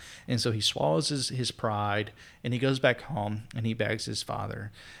home." And so he swallows his pride, and he goes back home, and he begs his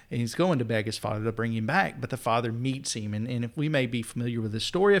father. And he's going to beg his father to bring him back, but the father meets him. And if we may be familiar with this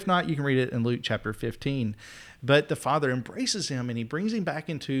story, if not, you can read it in Luke chapter 15. But the father embraces him and he brings him back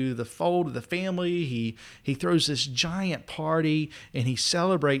into the fold of the family. He throws this giant party and he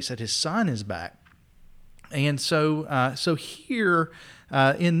celebrates that his son is back. And so here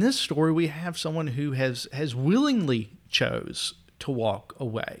in this story, we have someone who has willingly chose to walk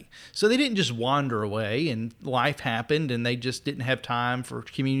away. So they didn't just wander away and life happened and they just didn't have time for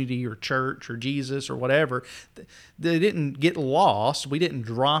community or church or Jesus or whatever. They didn't get lost. We didn't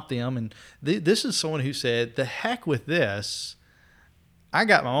drop them. And this is someone who said, "The heck with this. I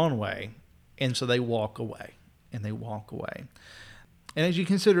got my own way." And so they walk away. And as you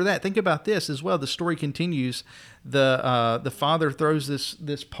consider that, think about this as well. The story continues. The father throws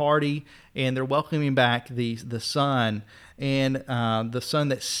this party, and they're welcoming back the son. And the son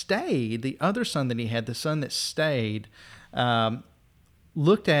that stayed, the other son that he had, the son that stayed,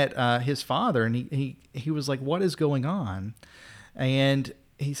 looked at his father, and he was like, "What is going on?" And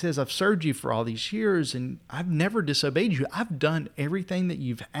he says, "I've served you for all these years, and I've never disobeyed you. I've done everything that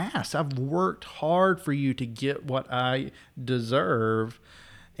you've asked. I've worked hard for you to get what I deserve,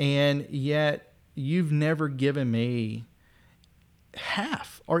 and yet you've never given me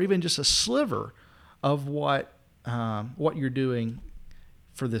half or even just a sliver of what you're doing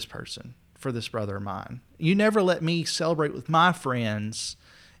for this person, for this brother of mine. You never let me celebrate with my friends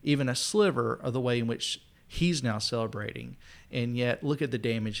even a sliver of the way in which he's now celebrating. And yet look at the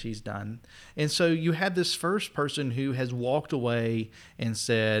damage he's done." And so you have this first person who has walked away and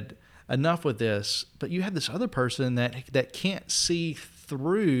said, "Enough with this." But you have this other person that can't see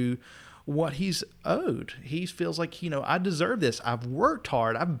through what he's owed. He feels like, I deserve this. I've worked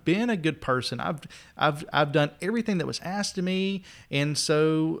hard. I've been a good person. I've done everything that was asked of me. And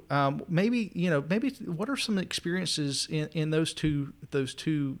so maybe what are some experiences in those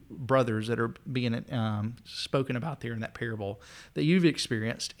two brothers that are being spoken about there in that parable that you've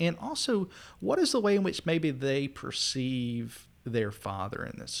experienced? And also, what is the way in which maybe they perceive their father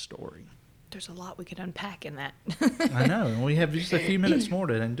in this story? There's a lot we could unpack in that. I know. And we have just a few minutes more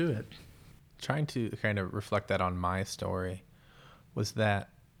to do it. Trying to kind of reflect that on my story was that,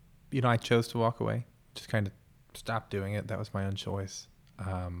 I chose to walk away, just kind of stopped doing it. That was my own choice.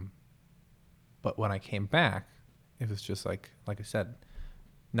 But when I came back, it was just like I said,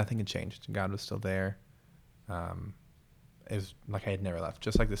 nothing had changed. God was still there. It was like I had never left.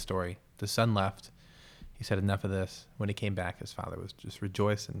 Just like the story, the son left. He said, enough of this. When he came back, his father was just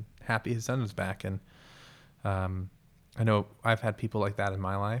rejoiced and happy his son was back. And I know I've had people like that in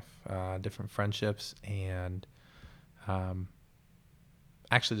my life, different friendships. And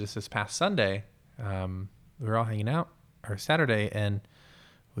actually just this past Sunday, we were all hanging out, or Saturday, and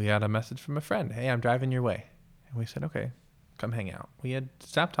we got a message from a friend. Hey, I'm driving your way. And we said, okay, come hang out. We had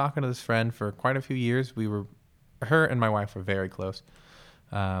stopped talking to this friend for quite a few years. Her and my wife were very close.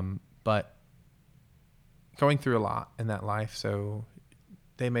 But going through a lot in that life, so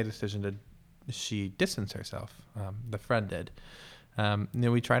they made a decision she distanced herself. The friend did.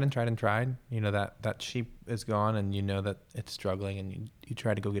 We tried and tried and tried. That sheep is gone, and that it's struggling, and you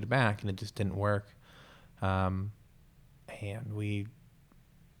try to go get it back, and it just didn't work. And we,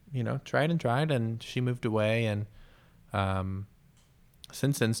 tried and tried, and she moved away, and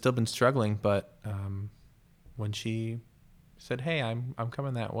since then still been struggling. But when she said, "Hey, I'm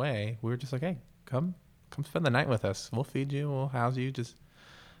coming that way," we were just like, "Hey, come spend the night with us. We'll feed you. We'll house you. Just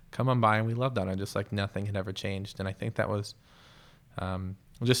come on by." And we loved on her just like nothing had ever changed. And I think that was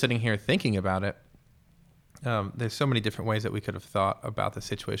just sitting here thinking about it. There's so many different ways that we could have thought about the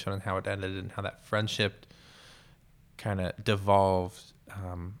situation and how it ended and how that friendship kind of devolved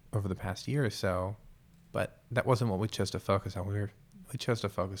over the past year or so. But that wasn't what we chose to focus on. We chose to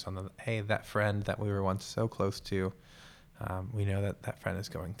focus on that friend that we were once so close to. We know that friend is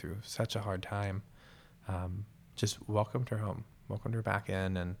going through such a hard time. Just welcomed her home, welcomed her back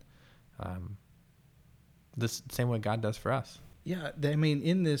in, and this same way God does for us. Yeah, I mean,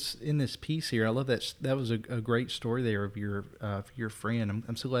 in this piece here, I love that. That was a great story there of your friend.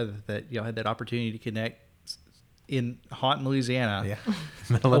 I'm so glad that y'all had that opportunity to connect in Haughton, Louisiana. Yeah,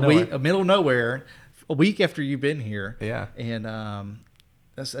 middle of nowhere. A week after you've been here. Yeah, and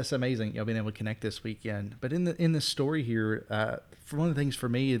that's amazing. Y'all being able to connect this weekend. But in the story here, for one of the things for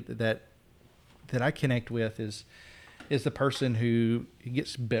me that I connect with is the person who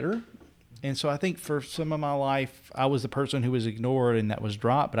gets bitter. And so I think for some of my life, I was the person who was ignored and that was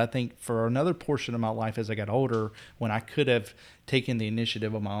dropped. But I think for another portion of my life as I got older, when I could have taken the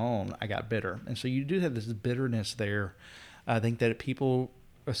initiative of my own, I got bitter. And so you do have this bitterness there, I think, that people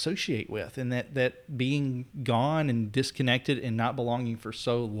associate with, and that being gone and disconnected and not belonging for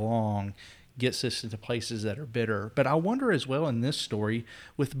so long gets us into places that are bitter. But I wonder as well in this story,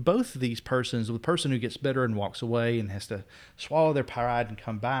 with both of these persons, the person who gets bitter and walks away and has to swallow their pride and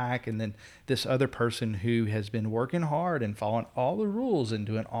come back, and then this other person who has been working hard and following all the rules and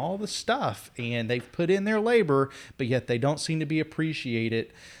doing all the stuff, and they've put in their labor, but yet they don't seem to be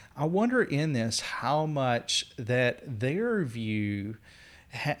appreciated. I wonder in this how much that their view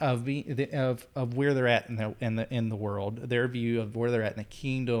of where they're at in the world, their view of where they're at in the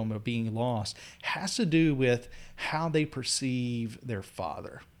kingdom of being lost, has to do with how they perceive their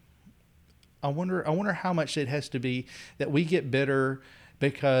Father. I wonder how much it has to be that we get bitter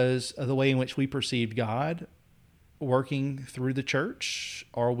because of the way in which we perceived God working through the church,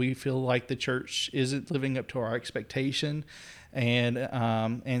 or we feel like the church isn't living up to our expectation.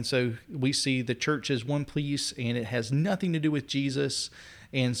 And so we see the church as one piece, and it has nothing to do with Jesus.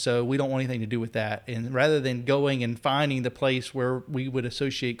 And so we don't want anything to do with that. And rather than going and finding the place where we would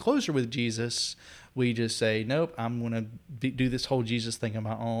associate closer with Jesus, we just say, nope, I'm going to do this whole Jesus thing on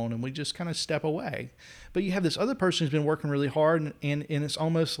my own. And we just kind of step away. But you have this other person who's been working really hard, and it's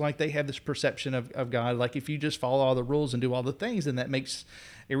almost like they have this perception of God. Like if you just follow all the rules and do all the things, then that makes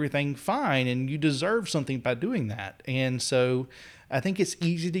everything fine, and you deserve something by doing that. And so I think it's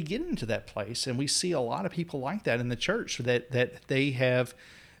easy to get into that place. And we see a lot of people like that in the church, that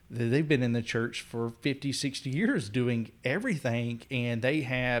they've been in the church for 50, 60 years doing everything, and they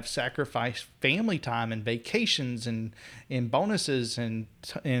have sacrificed family time and vacations and bonuses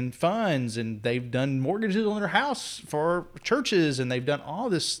and funds, and they've done mortgages on their house for churches, and they've done all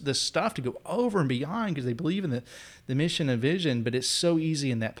this stuff to go over and beyond because they believe in the mission and vision. But it's so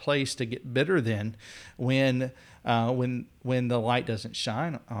easy in that place to get bitter then when the light doesn't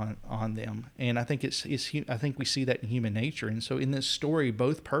shine on them. And I think I think we see that in human nature. And so in this story,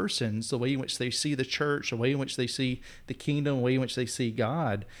 both persons, the way in which they see the church, the way in which they see the kingdom, the way in which they see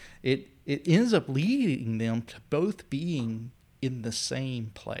God, it ends up leading them to both being in the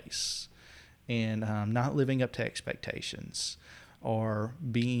same place and not living up to expectations or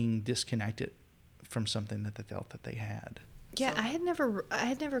being disconnected from something that they felt that they had. Yeah, I had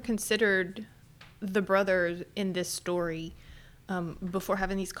never considered the brothers in this story before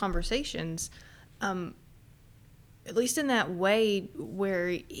having these conversations. at least in that way where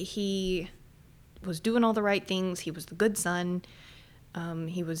he was doing all the right things. He was the good son.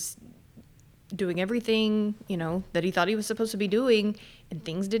 He was doing everything, that he thought he was supposed to be doing, and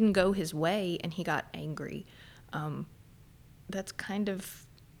things didn't go his way, and he got angry. That's kind of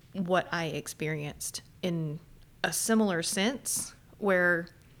what I experienced in a similar sense where,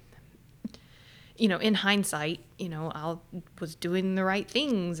 in hindsight, I was doing the right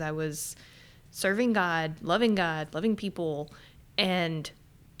things. I was serving God, loving people, and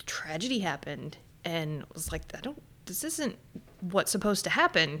tragedy happened, and was like, this isn't what's supposed to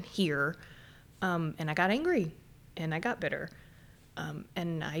happen here. And I got angry, and I got bitter,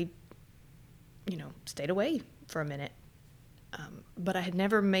 and I, stayed away for a minute. But I had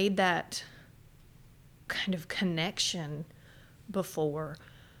never made that kind of connection before.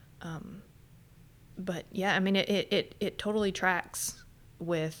 But yeah, I mean, it totally tracks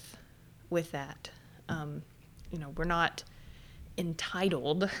with that. We're not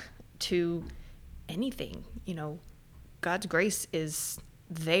entitled to anything. God's grace is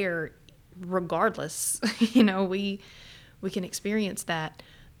there regardless. We can experience that.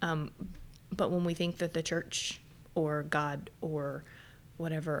 But when we think that the church or God or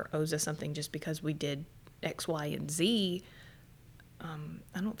whatever owes us something just because we did X, Y, and Z,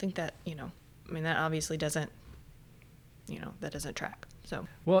 I don't think that, that obviously doesn't, that doesn't track. So,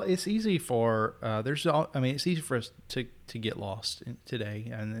 well, it's easy for it's easy for us to get lost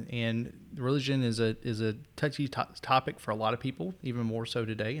today, and religion is a touchy topic for a lot of people, even more so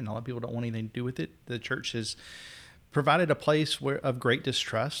today, and a lot of people don't want anything to do with it. The church has provided a place of great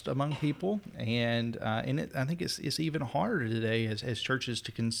distrust among people, and I think it's even harder today as churches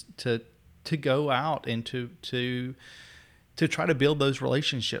to go out and to try to build those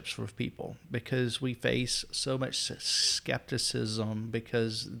relationships with people, because we face so much skepticism,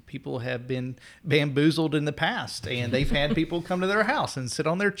 because people have been bamboozled in the past, and they've had people come to their house and sit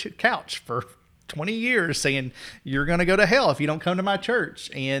on their couch for 20 years saying, you're going to go to hell if you don't come to my church.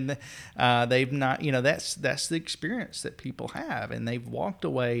 And they've not, that's the experience that people have, and they've walked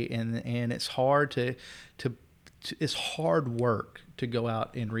away, and it's hard it's hard work to go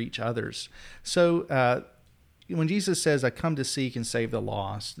out and reach others. So, when Jesus says, I come to seek and save the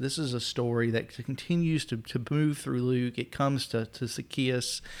lost, this is a story that continues to move through Luke. It comes to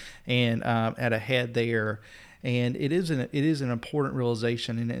Zacchaeus and at a head there. And it is an important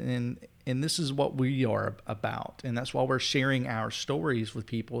realization. And this is what we are about. And that's why we're sharing our stories with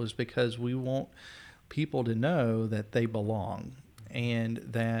people, is because we want people to know that they belong. And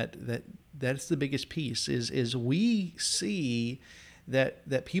that's the biggest piece is we see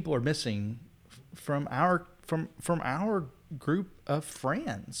that people are missing from our group of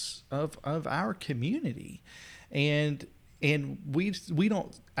friends of our community, and we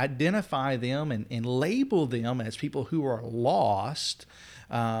don't identify them and label them as people who are lost.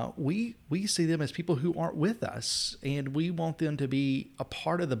 We see them as people who aren't with us, and we want them to be a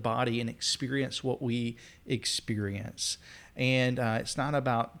part of the body and experience what we experience. And it's not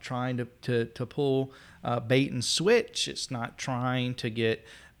about trying to pull bait and switch. It's not trying to get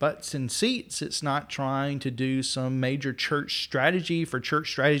butts and seats. It's not trying to do some major church strategy for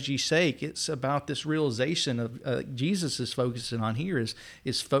church strategy's sake. It's about this realization of Jesus is focusing on here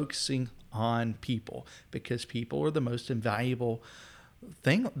is focusing on people, because people are the most invaluable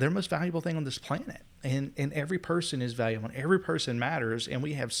thing. They're the most valuable thing on this planet. And every person is valuable, and every person matters. And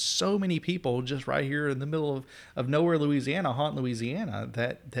we have so many people just right here in the middle of nowhere, Louisiana, Haughton, Louisiana,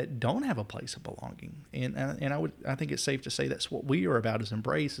 that don't have a place of belonging. And I think it's safe to say that's what we are about as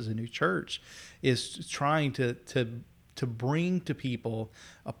Embrace, as a new church, is trying to bring to people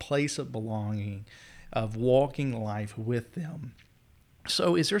a place of belonging, of walking life with them.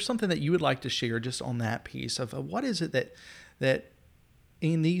 So is there something that you would like to share just on that piece of what is it that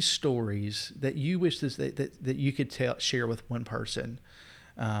in these stories that you wish that you could share with one person,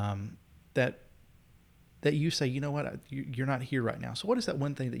 that you say, you know what, you're not here right now. So what is that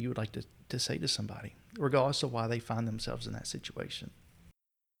one thing that you would like to say to somebody, regardless of why they find themselves in that situation?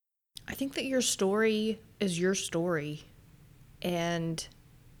 I think that your story is your story, and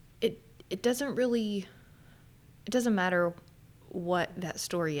it doesn't matter what that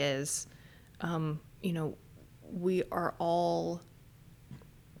story is. We are all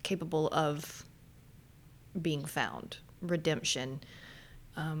capable of being found, redemption.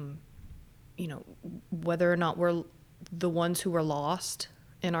 Whether or not we're the ones who are lost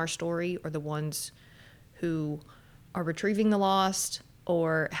in our story, or the ones who are retrieving the lost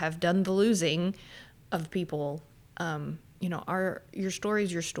or have done the losing of people, your story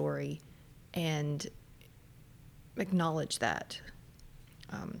is your story, and acknowledge that,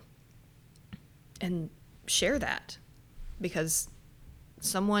 and share that, because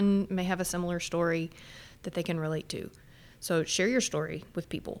someone may have a similar story that they can relate to. So share your story with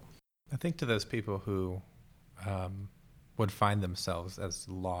people. I think to those people who would find themselves as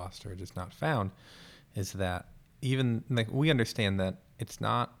lost or just not found, is that even like we understand that it's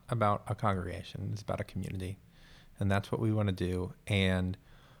not about a congregation, it's about a community. And that's what we want to do. And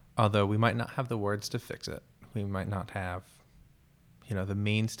although we might not have the words to fix it, we might not have, the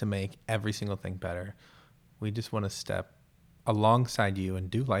means to make every single thing better, we just want to step alongside you and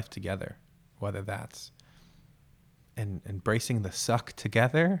do life together, whether that's embracing the suck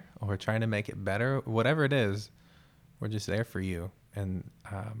together or trying to make it better, whatever it is, we're just there for you. And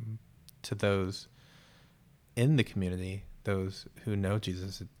to those in the community, those who know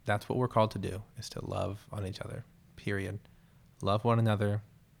Jesus, that's what we're called to do, is to love on each other, period. Love one another,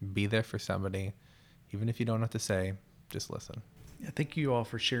 be there for somebody, even if you don't know what to say, just listen. Thank you all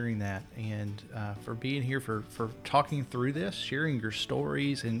for sharing that, and for being here, for talking through this, sharing your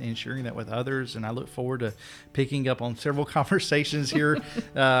stories and sharing that with others. And I look forward to picking up on several conversations here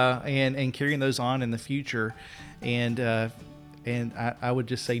and carrying those on in the future. And I would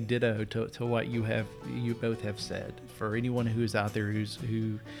just say ditto to what you both have said. For anyone who is out there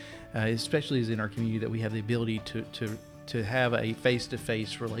who especially is in our community, that we have the ability to have a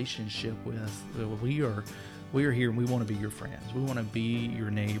face-to-face relationship with, we are here and we want to be your friends. We want to be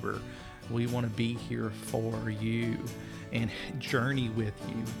your neighbor. We want to be here for you and journey with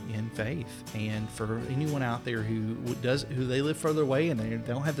you in faith. And for anyone out there who they live further away and they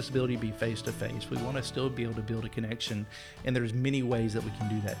don't have this ability to be face to face, we want to still be able to build a connection. And there's many ways that we can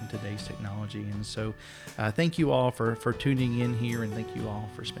do that in today's technology. And so thank you all for tuning in here, and thank you all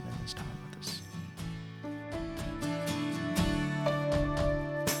for spending this time with us.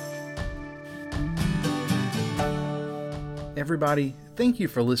 Everybody, thank you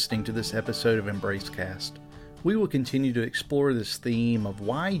for listening to this episode of EmbraceCast. We will continue to explore this theme of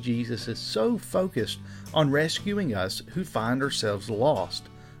why Jesus is so focused on rescuing us who find ourselves lost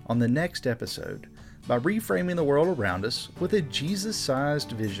on the next episode by reframing the world around us with a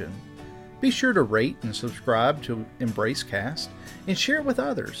Jesus-sized vision. Be sure to rate and subscribe to EmbraceCast and share it with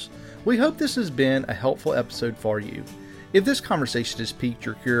others. We hope this has been a helpful episode for you. If this conversation has piqued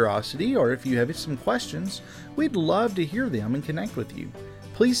your curiosity, or if you have some questions, we'd love to hear them and connect with you.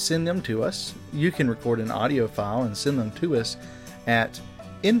 Please send them to us. You can record an audio file and send them to us at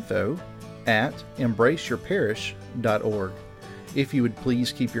info@embraceyourparish.org. If you would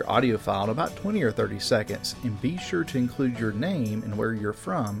please keep your audio file to about 20 or 30 seconds, and be sure to include your name and where you're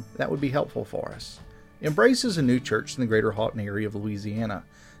from, that would be helpful for us. Embrace is a new church in the greater Houghton area of Louisiana.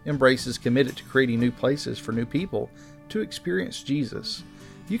 Embrace is committed to creating new places for new people to experience Jesus.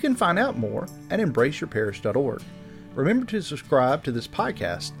 You can find out more at embraceyourparish.org. Remember to subscribe to this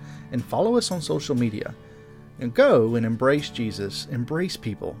podcast and follow us on social media. And go and embrace Jesus, embrace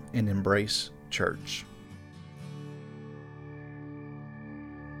people, and embrace church.